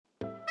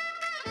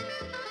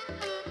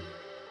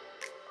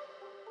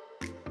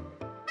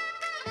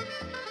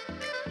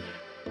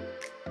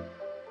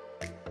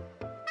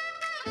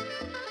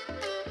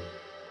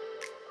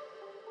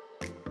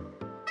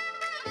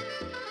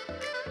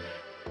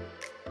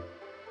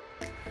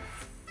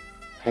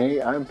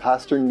Hey, I'm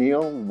Pastor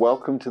Neil.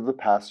 Welcome to the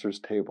Pastor's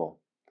Table.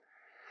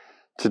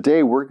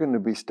 Today we're going to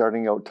be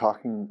starting out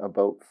talking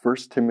about 1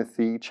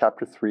 Timothy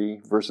chapter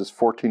 3, verses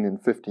 14 and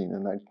 15,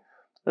 and I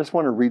just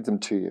want to read them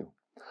to you.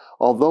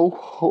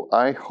 Although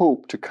I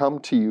hope to come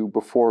to you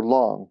before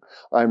long,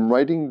 I'm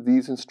writing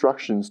these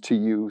instructions to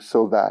you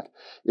so that,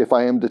 if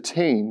I am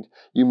detained,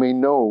 you may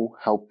know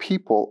how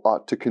people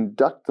ought to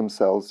conduct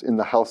themselves in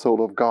the household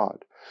of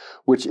God,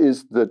 which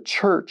is the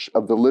church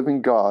of the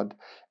living God,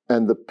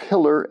 and the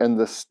pillar and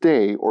the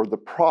stay, or the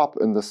prop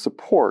and the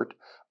support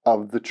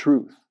of the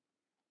truth.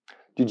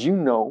 Did you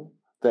know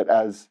that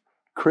as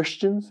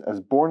Christians, as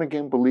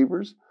born-again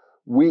believers,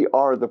 we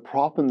are the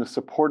prop and the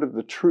support of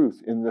the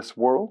truth in this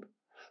world?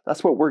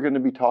 That's what we're going to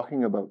be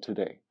talking about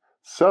today.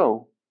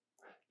 So,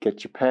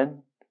 get your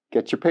pen,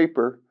 get your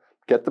paper,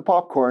 get the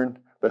popcorn.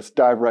 Let's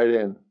dive right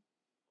in.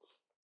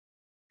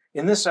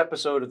 In this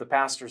episode of the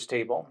Pastor's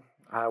Table,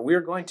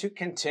 we're going to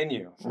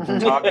continue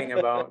talking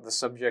about the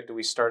subject that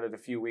we started a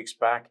few weeks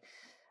back,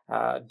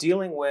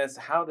 dealing with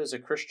how does a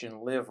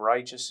Christian live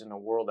righteous in a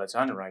world that's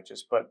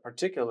unrighteous, but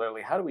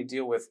particularly how do we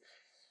deal with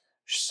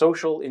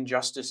social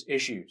injustice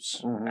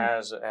issues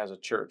as a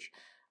church.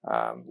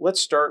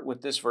 Let's start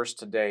with this verse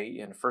today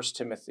in 1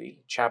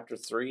 Timothy chapter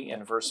 3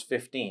 and verse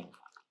 15.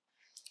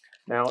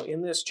 Now,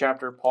 in this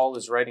chapter, Paul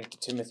is writing to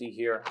Timothy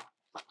here.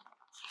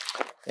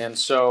 And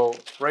so,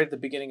 right at the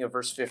beginning of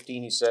verse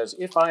 15, he says,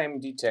 if I am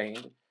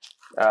detained,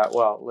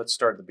 let's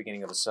start at the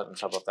beginning of the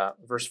sentence. How about that?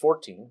 Verse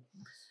 14,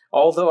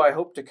 although I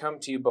hope to come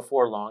to you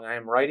before long, I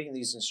am writing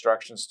these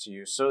instructions to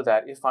you so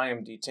that if I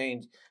am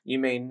detained, you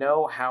may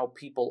know how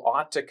people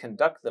ought to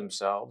conduct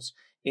themselves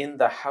in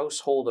the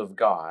household of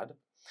God,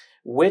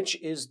 which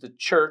is the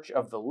church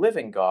of the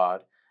living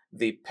God,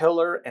 the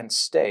pillar and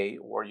stay,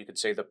 or you could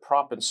say the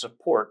prop and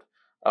support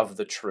of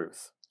the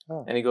truth.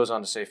 Oh. And he goes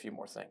on to say a few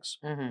more things.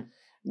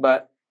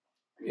 But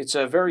it's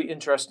a very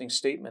interesting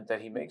statement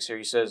that he makes here.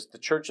 He says, the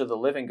church of the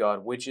living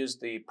God, which is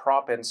the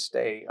prop and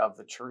stay of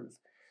the truth.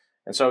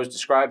 And so I was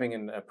describing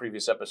in a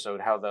previous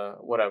episode how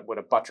what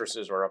a buttress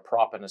is, or a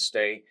prop and a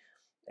stay.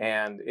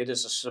 And it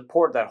is a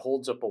support that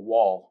holds up a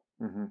wall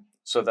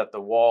so that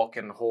the wall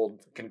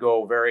can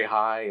go very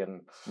high.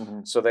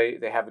 And so they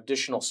have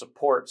additional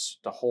supports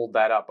to hold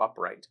that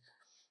upright.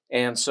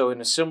 And so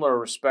in a similar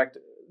respect,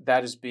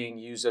 that is being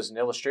used as an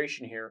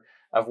illustration here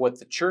of what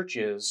the church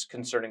is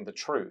concerning the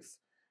truth,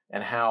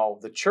 and how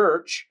the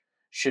church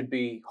should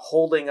be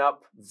holding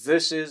up,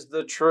 this is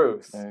the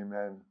truth.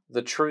 Amen.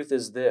 The truth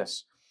is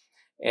this.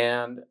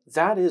 And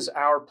that is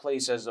our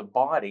place as a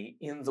body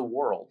in the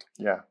world.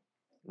 Yeah.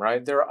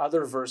 Right? There are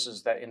other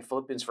verses that in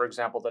Philippians, for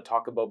example, that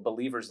talk about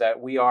believers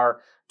that we are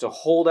to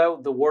hold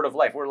out the word of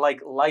life. We're like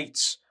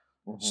lights,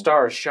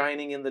 stars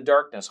shining in the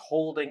darkness,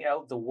 holding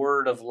out the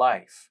word of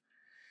life.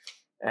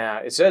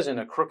 It says in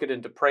a crooked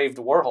and depraved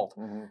world.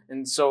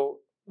 And so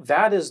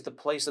that is the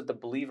place that the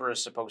believer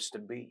is supposed to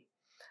be.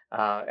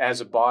 As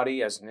a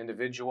body, as an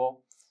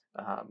individual,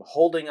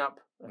 holding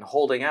up and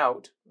holding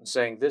out and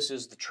saying, this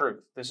is the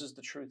truth. This is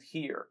the truth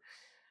here.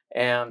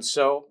 And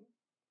so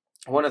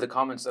one of the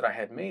comments that I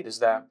had made is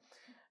that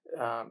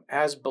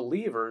as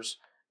believers,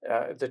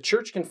 the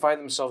church can find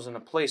themselves in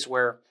a place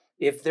where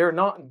if they're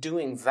not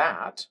doing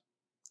that,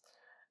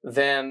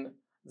 then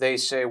they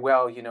say,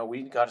 well,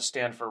 we got to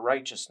stand for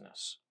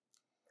righteousness.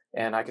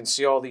 And I can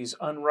see all these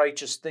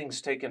unrighteous things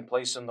taking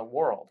place in the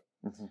world.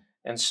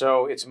 And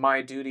so it's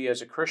my duty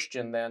as a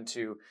Christian then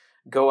to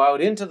go out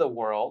into the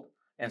world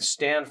and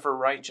stand for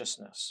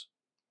righteousness.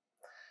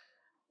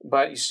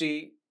 But you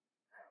see,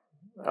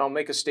 I'll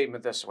make a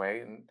statement this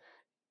way,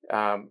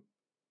 and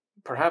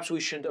perhaps we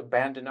shouldn't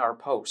abandon our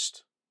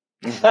post.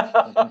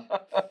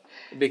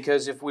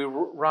 Because if we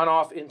run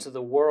off into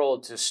the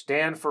world to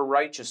stand for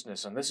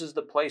righteousness, and this is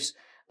the place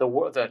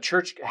the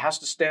church has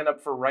to stand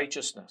up for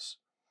righteousness.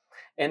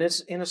 And it's,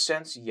 in a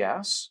sense,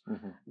 yes,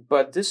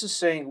 but this is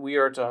saying we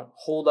are to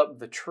hold up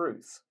the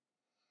truth.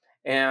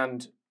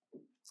 And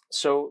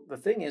so the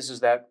thing is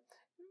that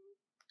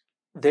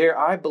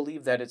I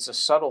believe that it's a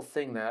subtle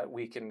thing that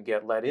we can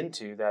get led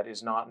into that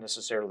is not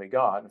necessarily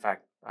God. In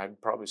fact,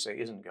 I'd probably say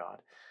isn't God,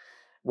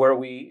 where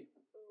we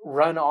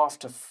run off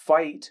to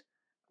fight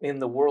in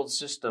the world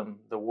system,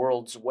 the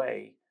world's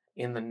way,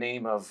 in the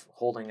name of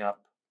holding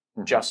up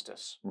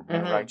justice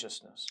and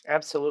righteousness.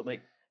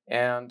 Absolutely.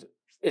 And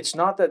it's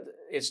not that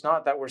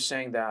we're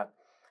saying that,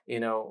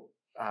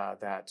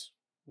 that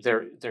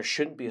there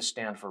shouldn't be a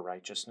stand for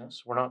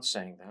righteousness. We're not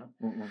saying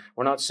that.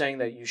 We're not saying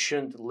that you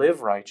shouldn't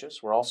live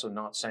righteous. We're also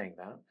not saying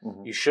that.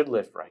 You should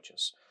live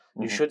righteous.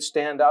 You should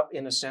stand up,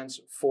 in a sense,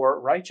 for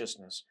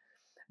righteousness.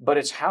 But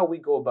it's how we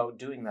go about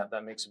doing that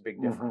makes a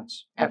big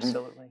difference.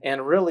 Absolutely.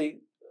 And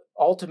really,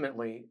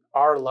 ultimately,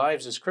 our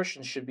lives as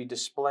Christians should be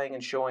displaying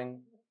and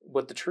showing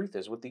what the truth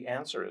is, what the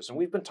answer is. And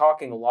we've been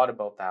talking a lot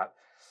about that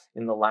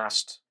in the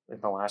last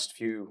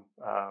few,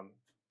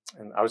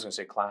 and I was going to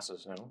say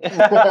classes, no, in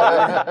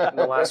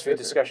the last few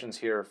discussions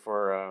here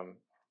for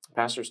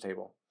Pastor's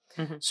Table.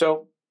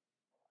 So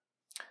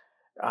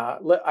I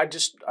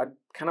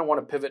kind of want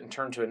to pivot and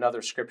turn to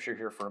another scripture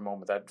here for a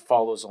moment that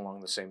follows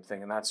along the same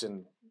thing, and that's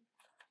in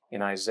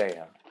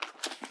Isaiah.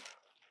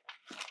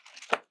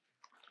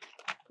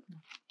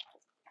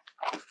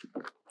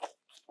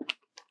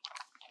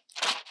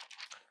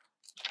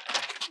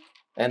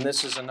 And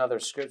this is another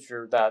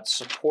scripture that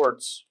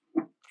supports,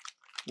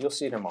 you'll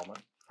see in a moment,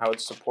 how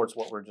it supports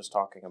what we're just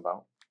talking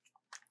about,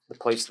 the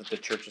place that the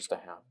church is to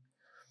have.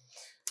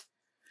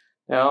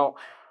 Now,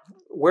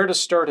 where to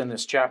start in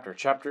this chapter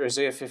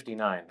Isaiah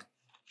 59.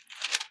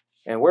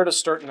 And where to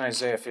start in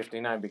Isaiah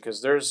 59,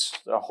 because there's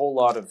a whole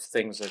lot of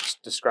things that's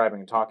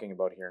describing and talking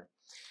about here.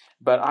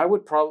 But I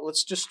would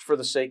let's just, for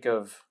the sake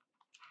of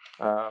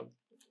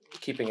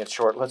keeping it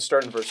short, let's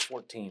start in verse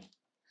 14.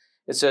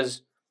 It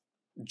says,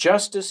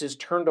 "Justice is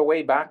turned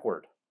away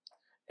backward,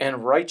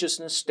 and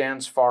righteousness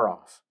stands far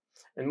off."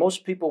 And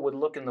most people would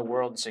look in the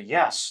world and say,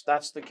 yes,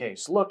 that's the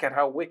case. Look at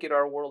how wicked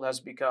our world has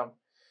become.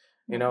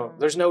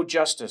 There's no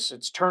justice.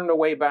 It's turned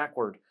away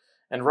backward,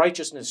 and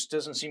righteousness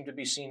doesn't seem to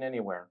be seen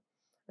anywhere.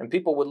 And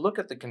people would look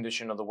at the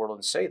condition of the world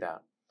and say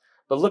that.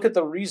 But look at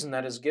the reason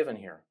that is given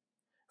here.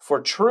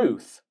 For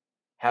truth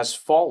has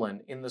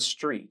fallen in the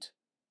street.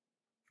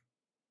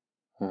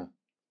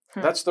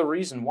 That's the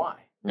reason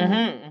why.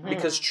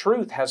 Because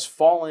truth has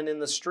fallen in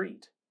the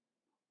street.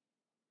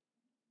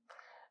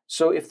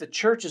 So if the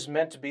church is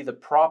meant to be the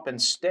prop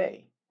and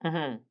stay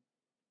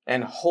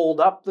and hold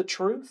up the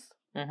truth,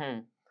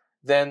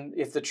 then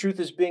if the truth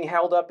is being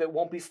held up, it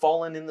won't be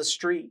fallen in the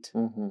street.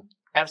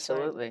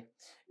 Absolutely. Right?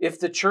 If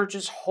the church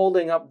is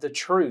holding up the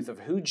truth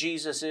of who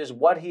Jesus is,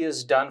 what he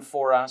has done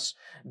for us,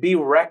 be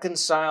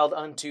reconciled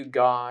unto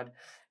God,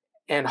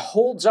 and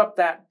holds up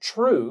that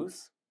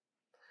truth,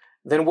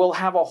 then we'll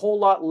have a whole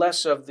lot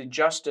less of the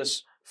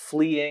justice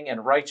fleeing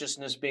and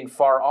righteousness being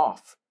far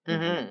off.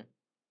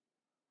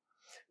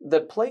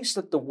 The place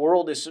that the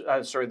world is,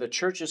 the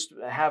churches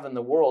have in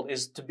the world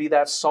is to be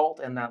that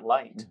salt and that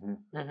light,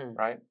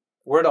 right?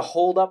 We're to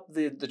hold up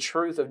the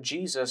truth of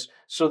Jesus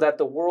so that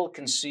the world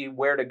can see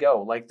where to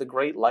go, like the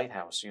great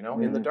lighthouse,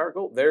 in the dark.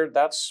 Oh, there,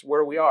 that's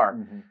where we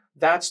are.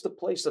 That's the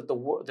place that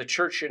the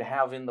church should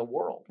have in the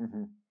world.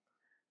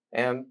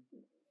 And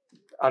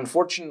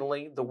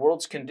unfortunately, the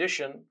world's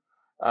condition,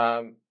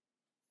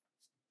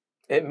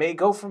 it may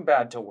go from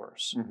bad to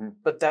worse,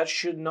 but that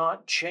should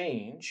not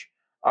change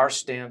our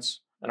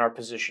stance and our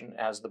position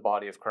as the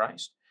body of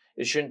Christ.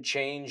 It shouldn't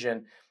change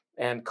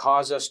and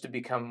cause us to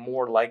become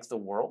more like the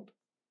world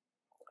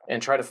and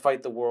try to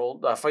fight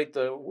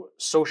the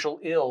social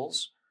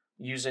ills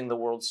using the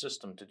world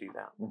system to do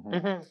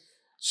that.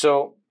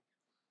 So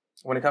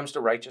when it comes to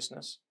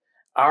righteousness,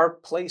 our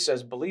place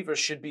as believers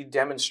should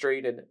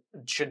demonstrate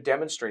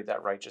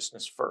that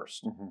righteousness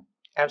first.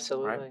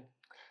 Absolutely. Right?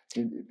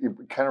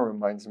 It kind of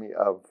reminds me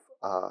of,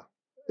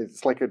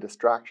 it's like a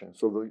distraction.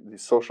 So the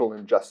social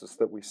injustice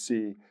that we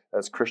see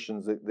as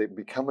Christians, they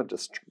become a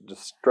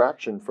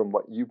distraction from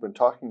what you've been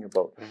talking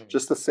about.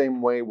 Just the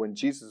same way when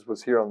Jesus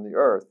was here on the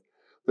earth,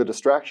 the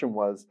distraction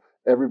was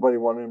everybody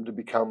wanted him to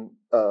become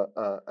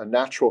a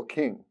natural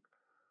king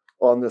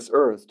on this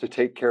earth to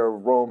take care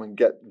of Rome and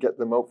get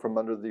them out from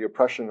under the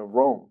oppression of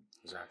Rome.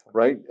 Exactly.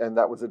 Right? And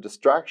that was a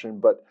distraction.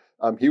 But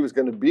he was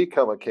going to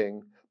become a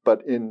king,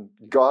 but in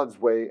God's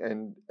way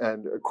and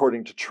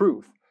according to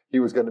truth. He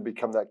was going to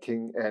become that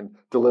king and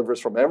deliver us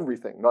from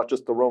everything, not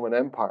just the Roman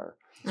Empire.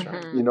 That's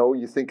right.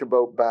 You think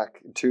about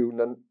back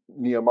to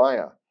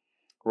Nehemiah,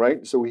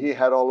 right? So he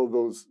had all of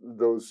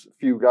those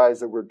few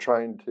guys that were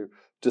trying to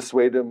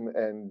dissuade him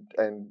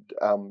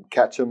and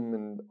catch him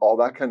and all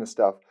that kind of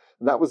stuff.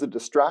 And that was a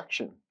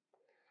distraction.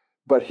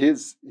 But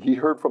he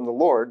heard from the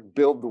Lord,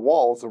 build the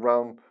walls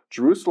around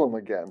Jerusalem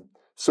again.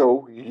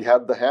 So he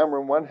had the hammer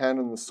in one hand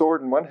and the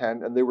sword in one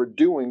hand, and they were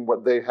doing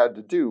what they had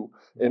to do.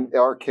 In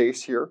our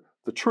case here,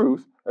 the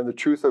truth, and the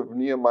truth of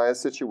Nehemiah's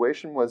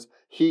situation was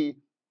he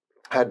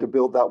had to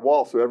build that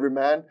wall. So every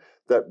man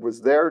that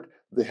was there,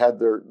 they had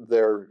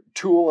their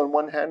tool in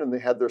one hand and they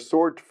had their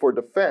sword for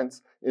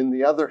defense in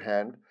the other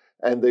hand,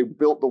 and they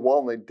built the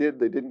wall, and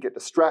they didn't get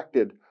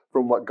distracted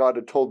from what God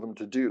had told them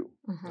to do.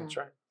 That's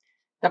right.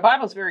 The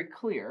Bible is very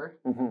clear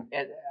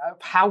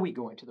of how we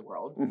go into the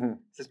world. It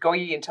says, "Go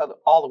ye into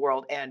all the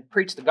world and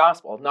preach the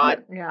gospel,"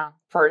 not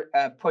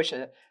push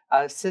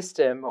a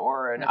system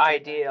or an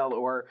ideal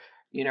or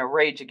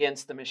rage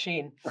against the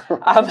machine.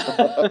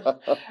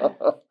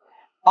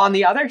 On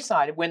the other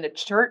side, when the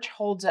church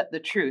holds up the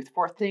truth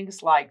for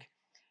things like,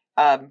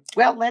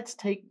 let's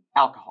take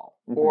alcohol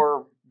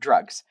or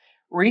drugs.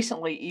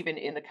 Recently, even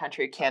in the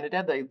country of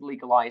Canada, they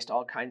legalized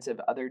all kinds of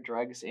other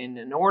drugs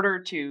in order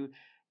to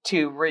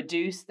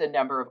reduce the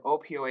number of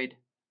opioid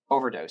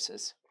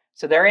overdoses.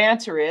 So their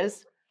answer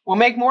is, we'll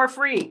make more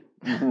free.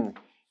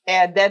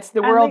 And that's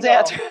the world's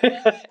answer.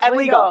 And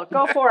legal.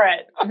 Go for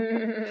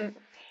it.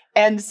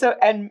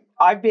 And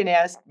I've been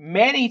asked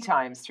many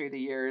times through the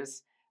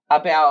years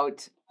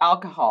about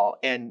alcohol,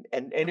 and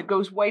it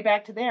goes way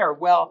back to there.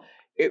 Well,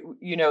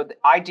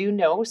 I do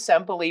know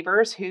some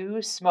believers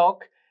who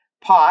smoke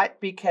pot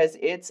because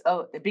it's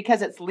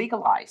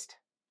legalized,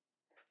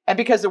 and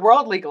because the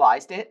world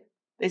legalized it,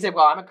 They said,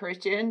 well, I'm a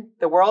Christian.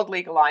 The world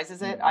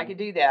legalizes it. I can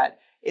do that.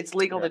 It's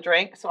legal to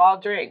drink, so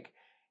I'll drink.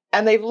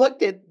 And they've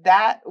looked at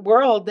that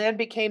world, then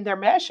became their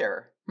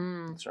measure.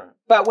 That's right.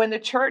 But when the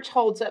church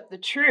holds up the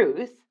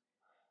truth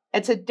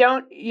and said,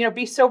 don't,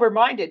 be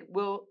sober-minded.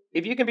 Well,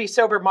 if you can be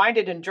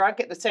sober-minded and drunk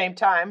at the same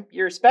time,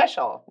 you're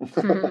special.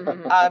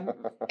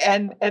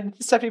 And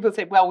some people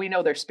say, well, we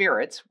know they're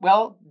spirits.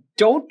 Well,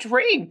 don't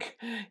drink.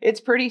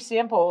 It's pretty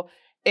simple.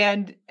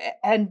 And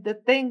the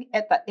thing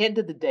at the end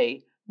of the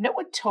day, no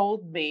one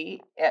told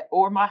me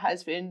or my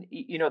husband,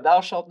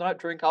 thou shalt not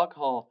drink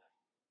alcohol.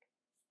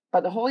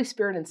 But the Holy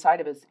Spirit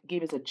inside of us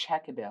gave us a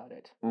check about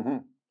it. Mm-hmm.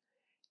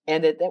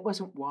 And that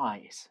wasn't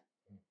wise.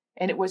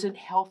 And it wasn't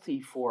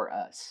healthy for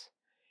us.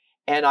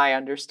 And I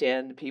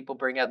understand people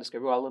bring out the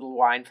scripture, well, a little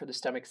wine for the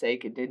stomach's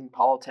sake. And didn't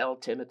Paul tell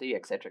Timothy,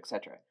 et cetera, et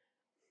cetera.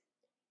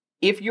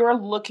 If you're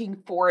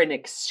looking for an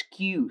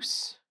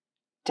excuse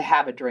to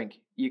have a drink,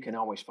 you can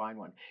always find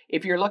one.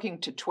 If you're looking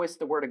to twist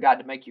the word of God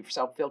to make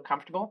yourself feel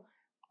comfortable,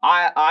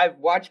 I've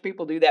watched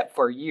people do that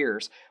for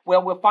years.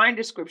 Well, we'll find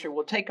a scripture,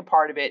 we'll take a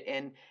part of it,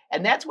 and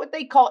that's what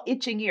they call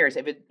itching ears.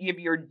 If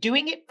you're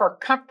doing it for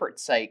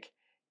comfort's sake,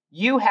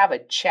 you have a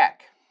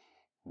check.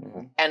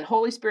 Mm-hmm. And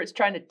Holy Spirit's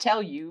trying to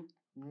tell you,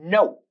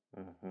 no.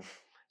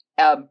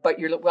 Mm-hmm. But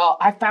you're like, well,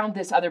 I found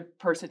this other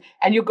person,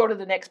 and you'll go to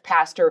the next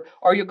pastor,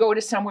 or you'll go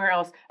to somewhere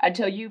else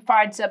until you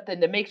find something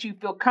that makes you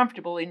feel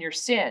comfortable in your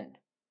sin.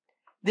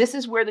 This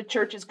is where the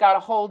church has got to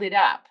hold it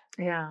up.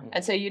 Yeah.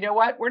 And say, you know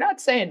what? We're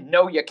not saying,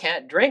 no, you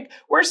can't drink.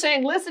 We're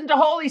saying, listen to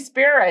Holy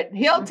Spirit.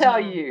 He'll tell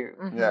you.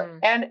 Mm-hmm. Yeah.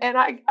 And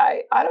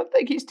I don't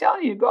think he's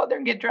telling you to go out there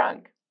and get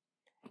drunk.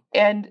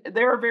 And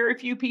there are very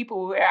few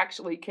people who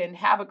actually can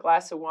have a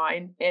glass of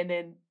wine and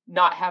then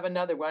not have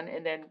another one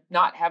and then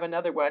not have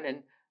another one. And,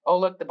 oh,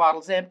 look, the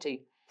bottle's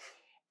empty.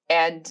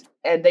 And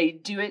they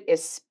do it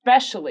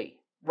especially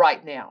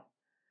right now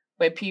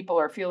when people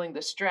are feeling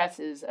the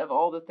stresses of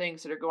all the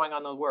things that are going on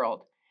in the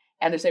world.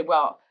 And they say,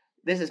 well,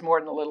 this is more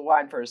than a little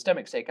wine for a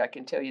stomach's sake, I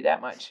can tell you that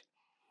much.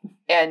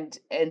 And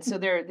so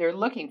they're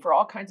looking for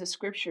all kinds of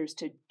scriptures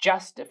to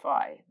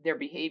justify their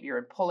behavior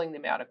and pulling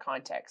them out of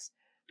context.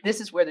 This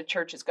is where the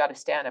church has got to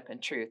stand up in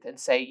truth and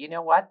say, you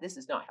know what? This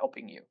is not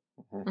helping you.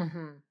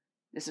 Mm-hmm.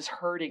 This is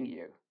hurting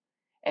you.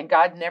 And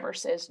God never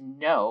says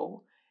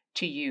no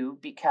to you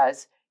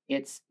because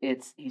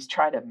he's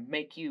trying to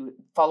make you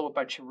follow a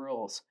bunch of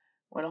rules.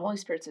 When the Holy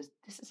Spirit says,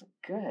 this isn't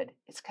good,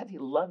 it's because he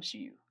loves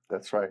you.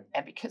 That's right.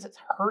 And because it's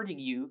hurting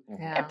you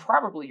Yeah. and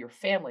probably your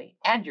family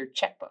and your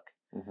checkbook.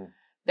 Mm-hmm.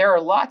 There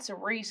are lots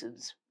of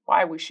reasons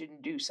why we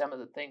shouldn't do some of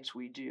the things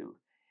we do.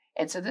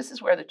 And so this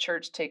is where the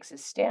church takes a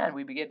stand.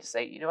 We begin to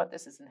say, you know what,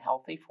 this isn't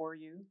healthy for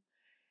you.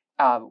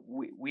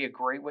 We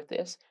agree with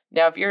this.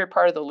 Now, if you're a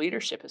part of the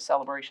leadership of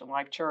Celebration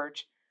Life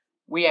Church,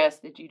 we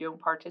ask that you don't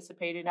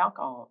participate in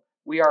alcohol.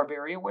 We are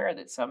very aware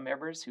that some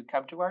members who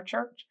come to our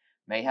church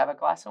may have a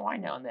glass of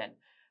wine now and then.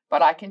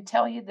 But I can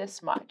tell you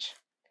this much.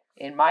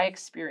 In my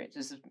experience,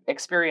 this is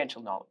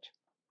experiential knowledge.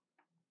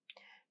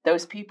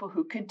 Those people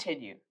who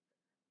continue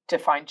to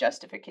find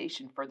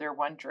justification for their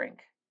one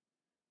drink,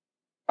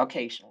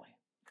 occasionally,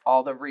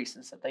 all the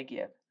reasons that they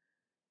give,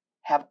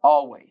 have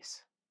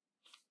always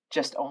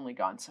just only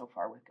gone so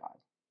far with God.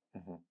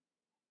 Mm-hmm.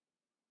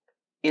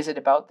 Is it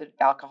about the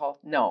alcohol?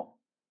 No.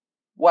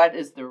 What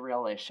is the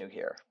real issue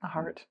here? The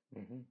heart.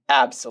 Mm-hmm.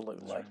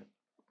 Absolutely. Right.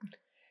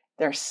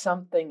 There's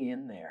something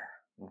in there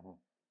Mm-hmm.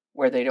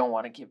 where they don't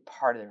want to give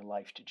part of their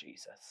life to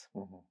Jesus.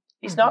 Mm-hmm.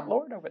 He's not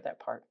Lord over that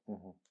part.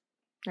 Mm-hmm.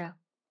 Yeah.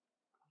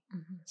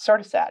 Mm-hmm.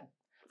 Sort of sad.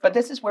 But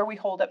this is where we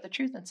hold up the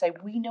truth and say,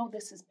 we know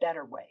this is a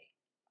better way.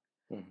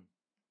 Mm-hmm.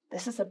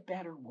 This is a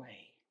better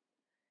way.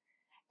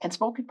 And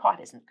smoking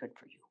pot isn't good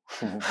for you.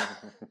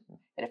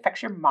 It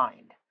affects your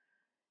mind.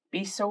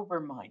 Be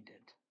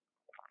sober-minded.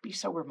 Be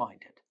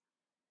sober-minded.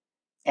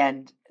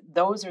 And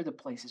those are the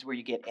places where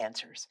you get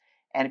answers.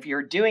 And if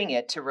you're doing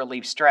it to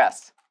relieve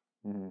stress,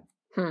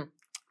 Mm-hmm.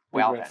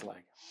 well, Big red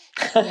flag.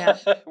 Yeah.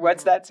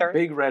 What's that, sorry?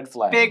 Big red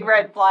flag. Big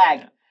red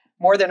flag.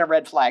 More than a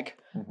red flag.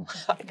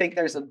 Mhm. I think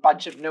there's a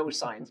bunch of no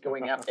signs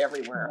going up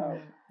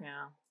everywhere.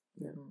 Yeah.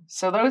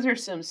 So those are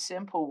some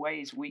simple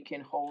ways we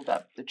can hold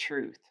up the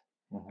truth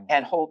Mm-hmm.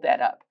 and hold that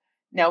up.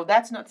 Now,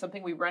 that's not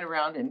something we run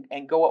around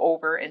and go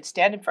over and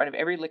stand in front of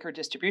every liquor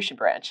distribution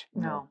branch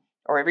No.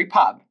 or every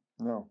pub.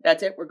 No.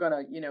 That's it. We're going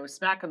to,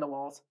 smack on the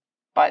walls.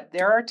 But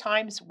there are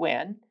times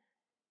when,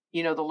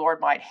 the Lord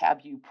might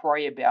have you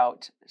pray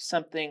about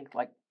something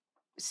like,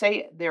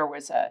 say there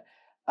was a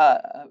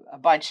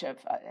bunch of,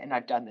 and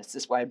I've done this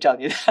is why I'm telling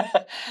you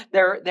that,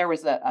 there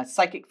was a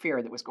psychic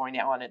fair that was going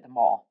on at the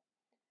mall.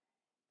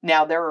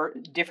 Now, there are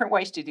different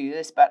ways to do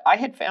this, but I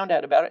had found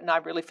out about it, and I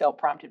really felt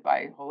prompted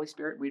by Holy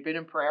Spirit. We'd been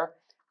in prayer.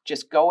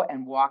 Just go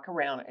and walk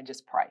around and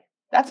just pray.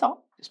 That's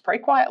all. Just pray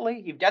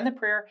quietly. You've done the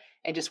prayer,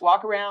 and just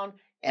walk around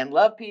and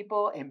love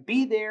people and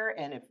be there.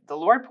 And if the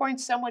Lord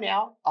points someone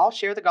out, I'll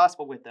share the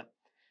gospel with them.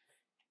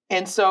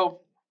 And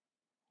so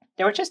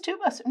there were just two of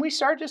us, and we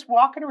started just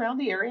walking around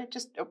the area,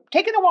 just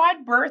taking a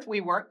wide berth.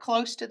 We weren't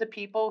close to the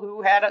people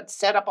who had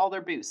set up all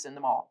their booths in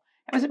the mall.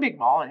 It was a big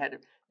mall, and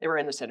they were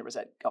in the center. It was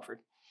at Guilford.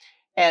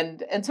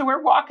 And so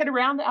we're walking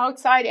around the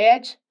outside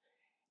edge.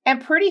 And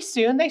pretty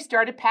soon they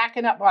started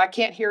packing up. Well, I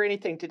can't hear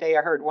anything today.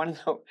 I heard one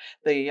of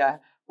the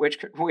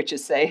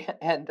witches say,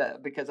 and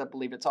because I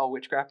believe it's all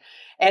witchcraft.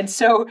 And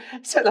so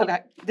they're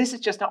like, this is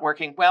just not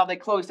working. Well, they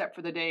closed up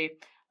for the day.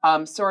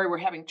 Sorry, we're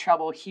having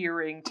trouble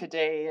hearing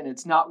today, and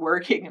it's not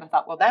working. And I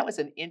thought, well, that was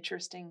an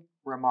interesting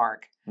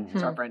remark. Mhm.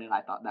 So our friend and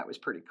I thought that was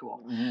pretty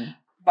cool. Mhm.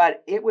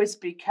 But it was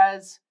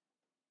because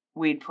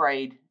we'd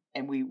prayed.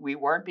 And we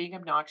weren't being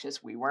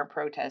obnoxious. We weren't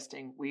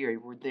protesting. We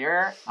were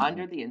there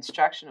under the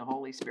instruction of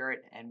Holy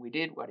Spirit, and we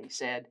did what he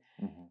said.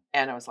 Mhm.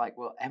 And I was like,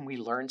 well, and we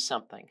learned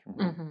something.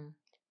 Mhm.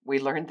 We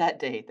learned that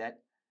day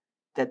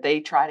that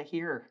they try to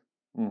hear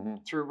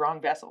Mhm. through wrong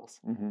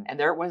vessels. Mhm. And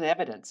there was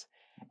evidence.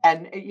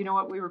 And you know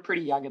what? We were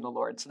pretty young in the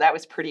Lord. So that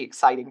was pretty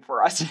exciting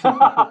for us.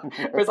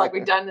 It was like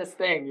we'd done this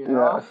thing, you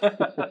know.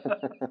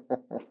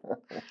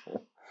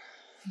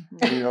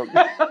 You know,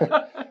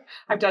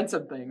 I've done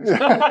some things.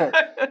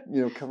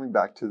 you know, coming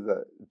back to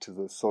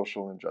the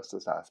social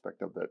injustice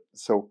aspect of it.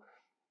 So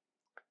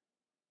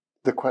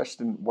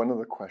one of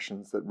the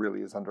questions that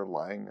really is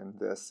underlying in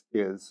this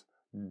is,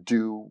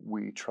 do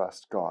we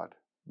trust God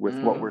with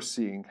what we're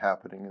seeing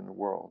happening in the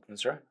world?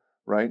 That's right.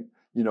 Right?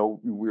 You know,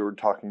 we were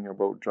talking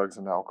about drugs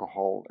and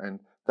alcohol, and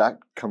that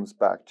comes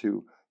back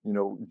to, you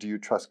know, do you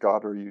trust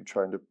God, or are you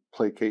trying to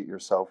placate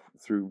yourself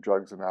through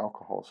drugs and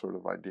alcohol sort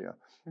of idea?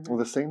 Mhm. Well,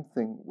 the same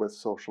thing with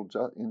social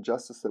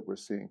injustice that we're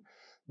seeing.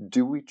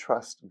 Do we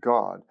trust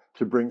God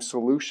to bring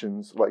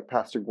solutions like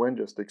Pastor Gwen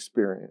just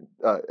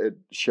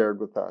shared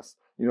with us?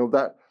 You know,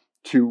 that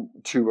to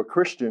a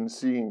Christian,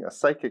 seeing a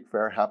psychic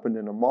fair happen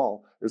in a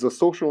mall is a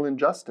social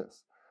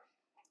injustice.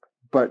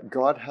 But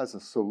God has a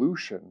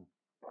solution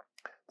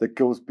that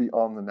goes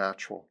beyond the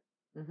natural.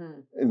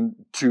 Mhm.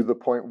 And to the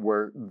point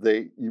where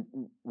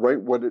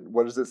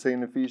what does it say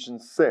in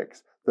Ephesians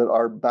 6? That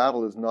our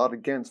battle is not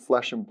against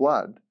flesh and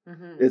blood.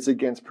 Mhm. It's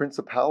against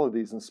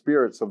principalities and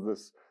spirits of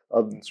this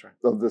That's right.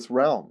 of this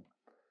realm.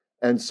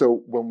 And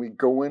so when we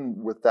go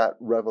in with that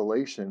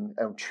revelation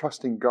and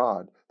trusting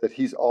God that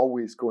he's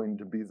always going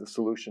to be the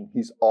solution,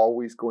 he's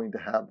always going to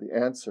have the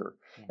answer.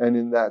 Mm-hmm. And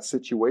in that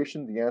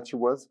situation, the answer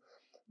was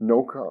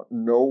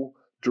no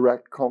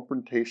direct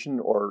confrontation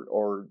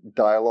or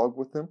dialogue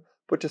with them,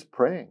 but just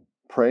praying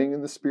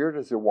in the Spirit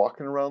as you're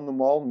walking around the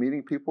mall,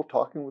 meeting people,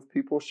 talking with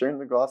people, sharing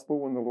the gospel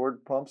when the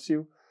Lord prompts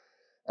you.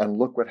 And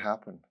look what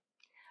happened.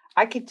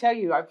 I can tell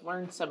you, I've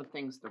learned some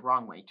things the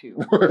wrong way too.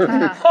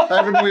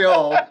 Haven't we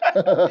all?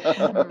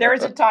 There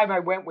was a time I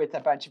went with a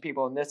bunch of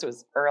people, and this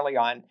was early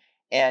on,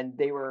 and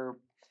they were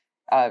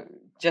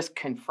just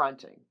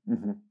confronting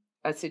Mhm.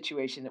 a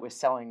situation that was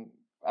selling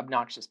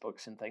obnoxious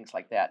books and things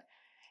like that.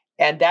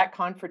 And that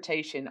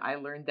confrontation, I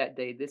learned that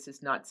day, this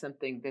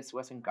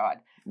wasn't God.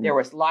 There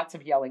was lots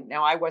of yelling.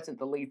 Now, I wasn't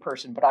the lead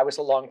person, but I was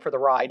along for the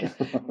ride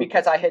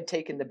because I had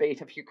taken the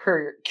bait of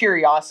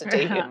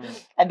curiosity,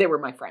 and they were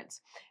my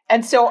friends.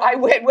 And so I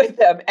went with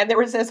them, and there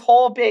was this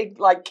whole big,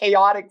 like,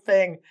 chaotic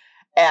thing.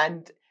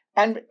 And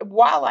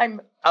while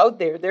I'm out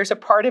there, there's a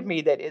part of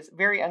me that is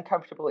very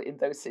uncomfortable in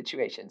those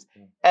situations.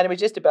 And it was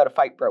just about a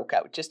fight broke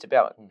out, just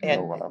about.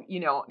 And, wow. you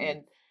know,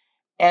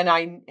 and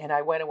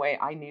I went away.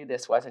 I knew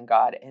this wasn't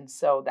God. And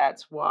so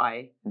that's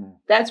why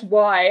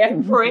I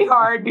pray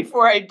hard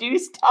before I do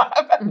stuff.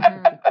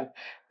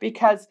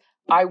 Because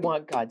I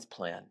want God's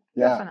plan.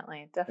 Yeah.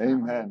 Definitely.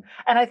 Amen.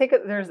 And I think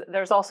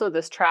there's also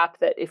this trap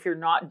that if you're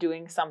not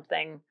doing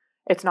something,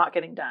 it's not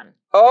getting done.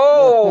 Come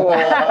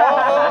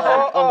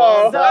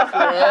on,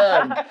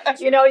 Beth,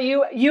 You know,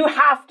 you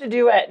have to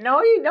do it.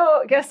 No, you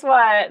don't. Guess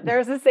what?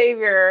 There's a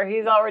Savior.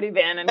 He's already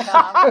been and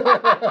come,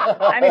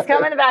 and he's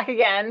coming back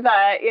again.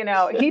 But you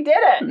know, he did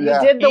it. Yeah.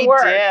 He did the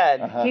work.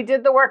 Did. Uh-huh. He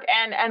did the work,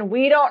 and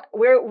we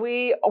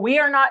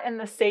are not in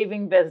the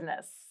saving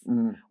business.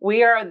 Mm.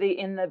 We are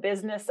in the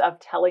business of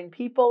telling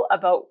people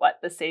about what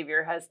the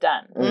Savior has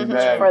done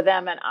Amen. for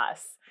them and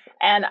us.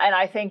 And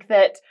I think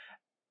that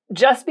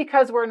just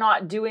because we're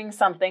not doing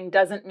something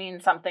doesn't mean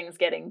something's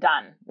getting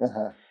done.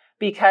 Uh-huh.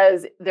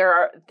 Because there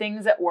are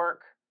things at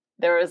work.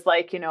 There is,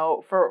 like, you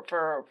know, for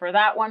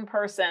that one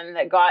person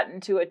that got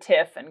into a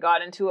tiff and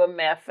got into a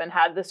miff and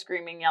had the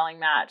screaming, yelling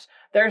match,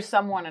 there's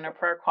someone in a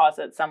prayer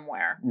closet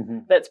somewhere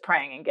that's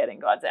praying and getting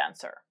God's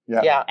answer.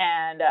 Yeah.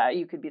 And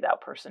you could be that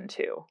person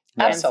too.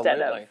 Absolutely.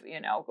 Instead of,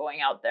 you know,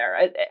 going out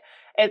there.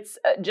 It's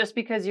just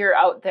because you're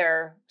out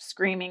there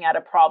screaming at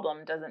a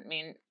problem doesn't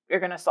mean you're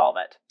going to solve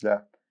it. Yeah.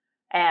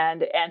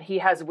 And he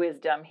has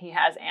wisdom, he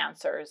has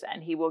answers,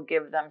 and he will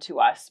give them to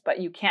us. But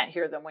you can't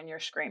hear them when you're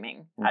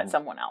screaming at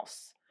someone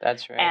else.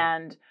 That's right.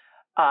 And,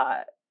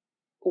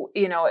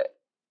 you know,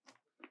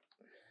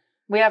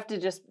 we have to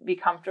just be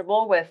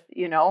comfortable with,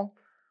 you know,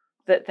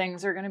 that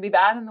things are going to be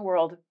bad in the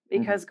world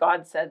because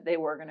God said they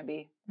were going to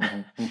be.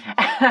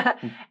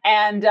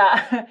 And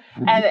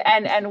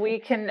we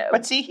can.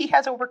 But see, he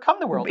has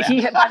overcome the world.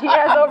 He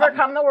has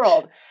overcome the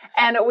world.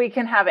 And we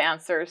can have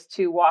answers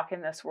to walk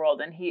in this world.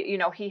 And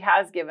he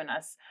has given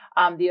us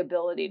the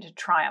ability to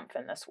triumph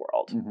in this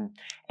world.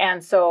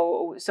 And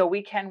so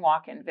we can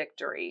walk in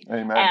victory.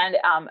 Amen.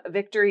 And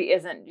victory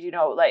isn't, you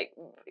know, like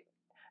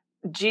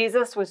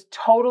Jesus was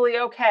totally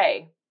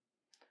okay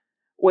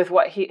with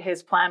what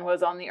his plan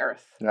was on the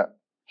earth. Yeah.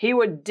 He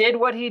did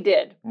what he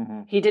did.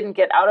 Mm-hmm. He didn't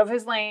get out of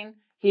his lane.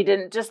 He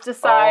didn't just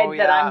decide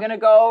that I'm going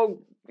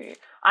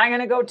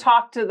to go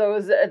talk to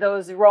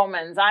those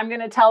Romans. I'm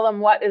going to tell them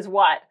what is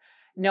what.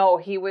 No,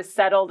 he was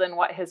settled in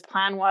what his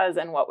plan was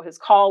and what his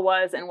call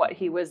was and what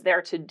he was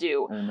there to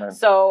do. Amen.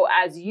 So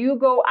as you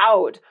go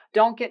out,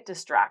 don't get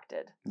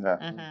distracted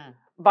Yeah.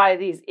 by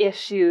these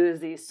issues,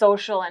 these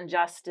social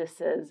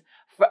injustices,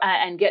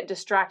 and get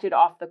distracted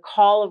off the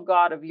call of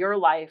God of your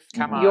life,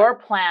 your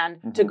plan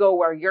to go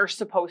where you're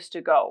supposed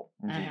to go.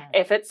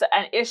 If it's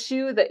an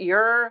issue that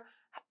you're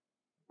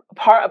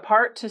a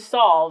part to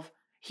solve,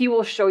 he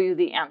will show you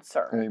the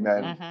answer.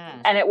 Amen.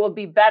 And it will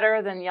be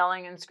better than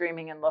yelling and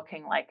screaming and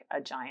looking like a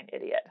giant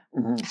idiot.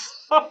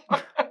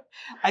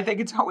 I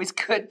think it's always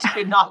good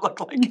to not look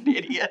like an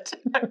idiot.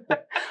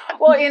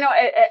 Well, and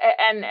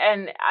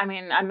I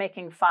mean, I'm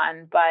making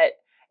fun, but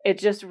it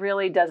just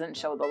really doesn't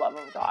show the love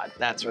of God.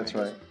 That's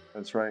right.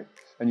 That's right.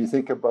 And you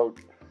think about,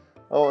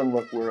 and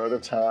look, we're out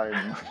of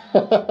time.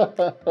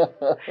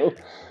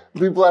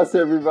 Be blessed,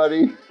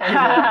 everybody.